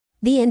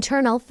The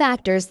internal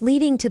factors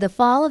leading to the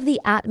fall of the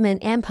Ottoman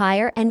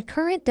Empire and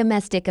current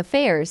domestic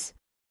affairs.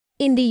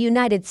 In the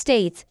United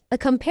States, a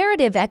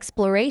comparative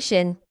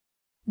exploration.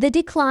 The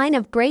decline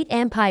of great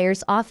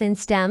empires often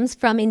stems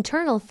from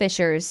internal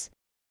fissures,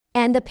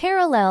 and the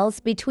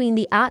parallels between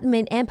the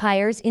Ottoman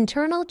Empire's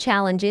internal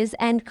challenges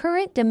and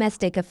current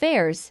domestic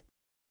affairs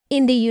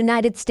in the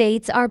United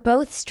States are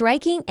both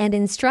striking and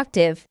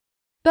instructive.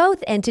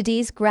 Both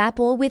entities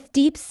grapple with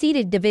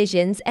deep-seated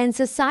divisions and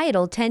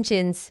societal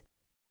tensions.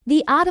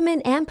 The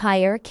Ottoman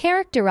Empire,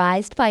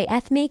 characterized by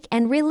ethnic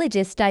and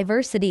religious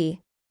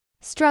diversity,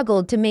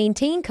 struggled to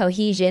maintain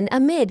cohesion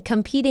amid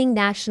competing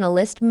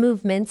nationalist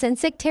movements and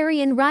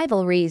sectarian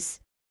rivalries.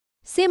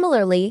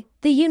 Similarly,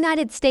 the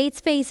United States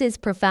faces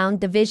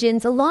profound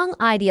divisions along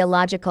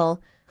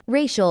ideological,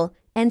 racial,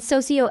 and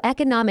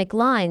socioeconomic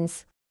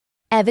lines,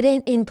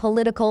 evident in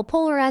political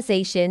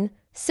polarization,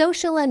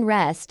 social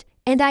unrest,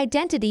 and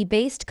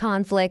identity-based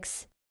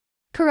conflicts.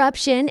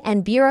 Corruption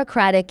and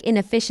bureaucratic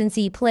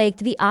inefficiency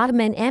plagued the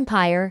Ottoman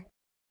Empire,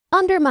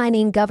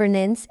 undermining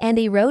governance and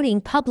eroding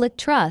public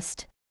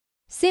trust.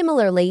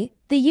 Similarly,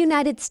 the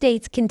United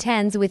States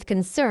contends with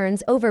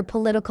concerns over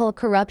political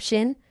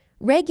corruption,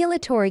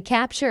 regulatory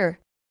capture,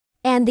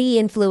 and the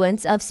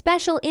influence of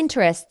special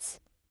interests,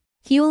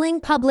 fueling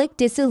public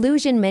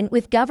disillusionment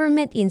with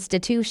government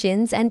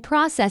institutions and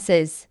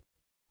processes.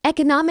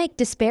 Economic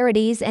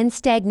disparities and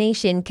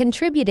stagnation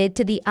contributed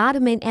to the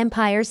Ottoman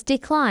Empire's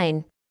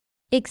decline,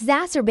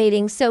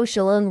 exacerbating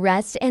social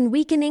unrest and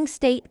weakening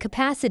state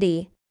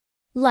capacity.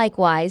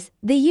 Likewise,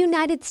 the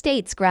United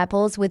States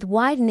grapples with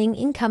widening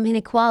income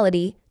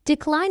inequality,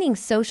 declining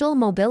social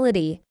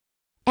mobility,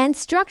 and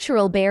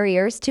structural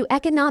barriers to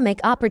economic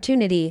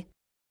opportunity,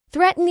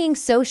 threatening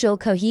social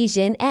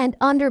cohesion and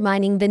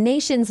undermining the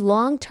nation's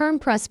long-term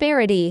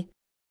prosperity.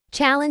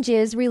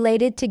 Challenges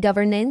related to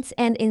governance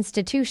and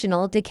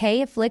institutional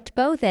decay afflict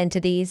both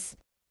entities.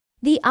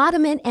 The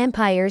Ottoman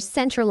Empire's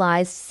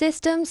centralized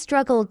system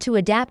struggled to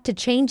adapt to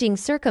changing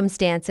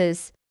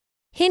circumstances,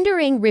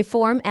 hindering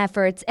reform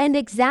efforts and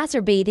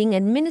exacerbating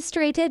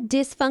administrative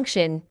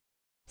dysfunction.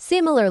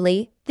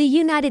 Similarly, the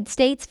United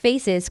States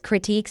faces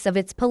critiques of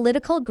its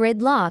political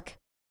gridlock,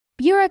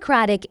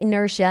 bureaucratic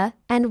inertia,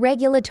 and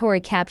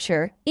regulatory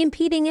capture,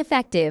 impeding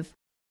effective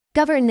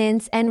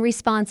governance and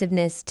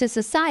responsiveness to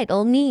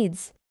societal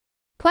needs.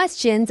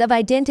 Questions of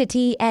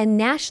identity and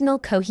national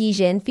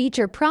cohesion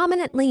feature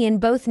prominently in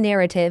both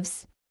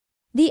narratives.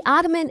 The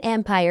Ottoman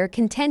Empire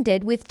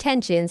contended with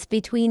tensions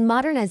between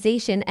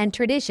modernization and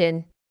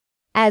tradition,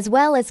 as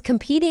well as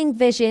competing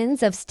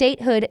visions of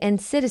statehood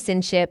and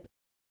citizenship.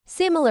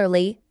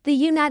 Similarly, the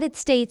United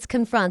States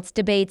confronts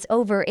debates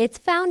over its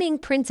founding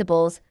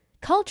principles,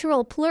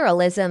 cultural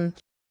pluralism,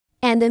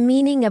 and the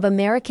meaning of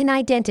American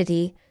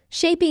identity,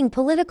 shaping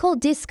political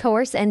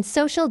discourse and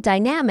social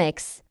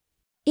dynamics.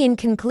 In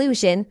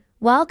conclusion,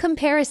 while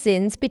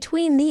comparisons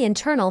between the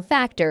internal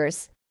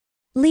factors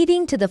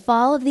leading to the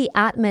fall of the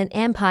Ottoman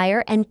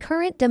Empire and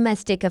current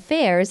domestic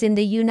affairs in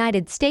the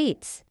United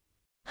States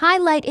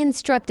highlight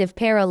instructive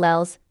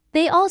parallels,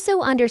 they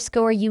also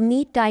underscore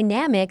unique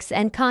dynamics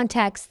and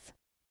contexts.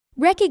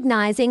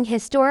 Recognizing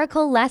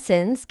historical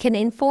lessons can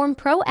inform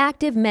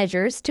proactive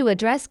measures to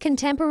address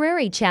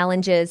contemporary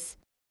challenges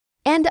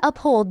and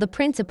uphold the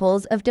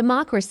principles of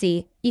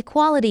democracy,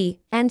 equality,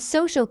 and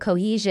social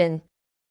cohesion.